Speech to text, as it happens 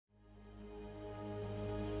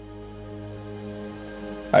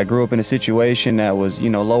I grew up in a situation that was,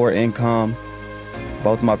 lower income.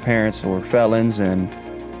 Both my parents were felons, and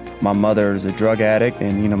my mother is a drug addict,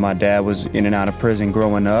 and, my dad was in and out of prison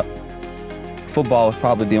growing up. Football was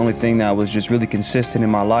probably the only thing that was just really consistent in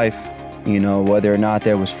my life. Whether or not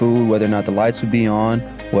there was food, whether or not the lights would be on,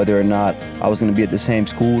 whether or not I was going to be at the same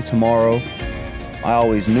school tomorrow. I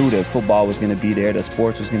always knew that football was going to be there, that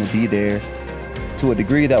sports was going to be there. To a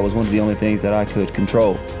degree, that was one of the only things that I could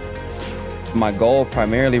control. My goal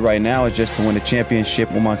primarily right now is just to win a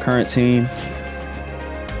championship with my current team.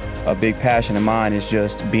 A big passion of mine is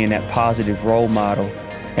just being that positive role model,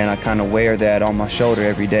 and I kind of wear that on my shoulder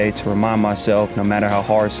every day to remind myself, no matter how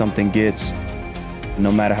hard something gets,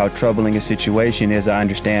 no matter how troubling a situation is, I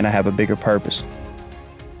understand I have a bigger purpose.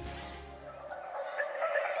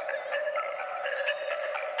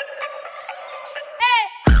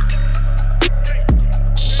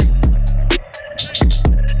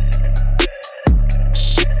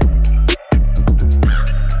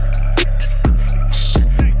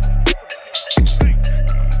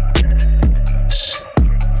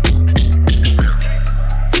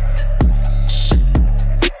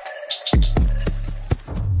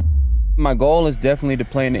 My goal is definitely to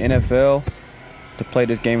play in the NFL, to play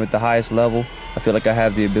this game at the highest level. I feel like I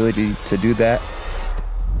have the ability to do that.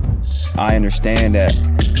 I understand that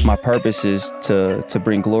my purpose is to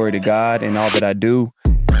bring glory to God in all that I do,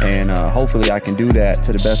 and hopefully I can do that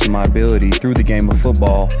to the best of my ability through the game of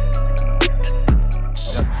football.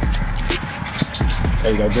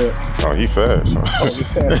 Hey, you got good? Oh, he fast. Oh, he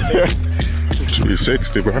fast.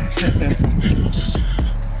 360, bro.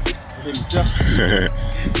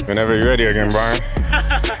 Whenever you're ready again, Brian.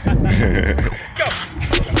 Go.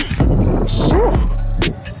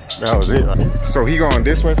 That was it. So he going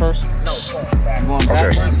this way first? No, I'm going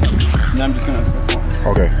back. I'm going backwards. Okay. And I'm just gonna go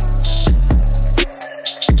forward. Okay.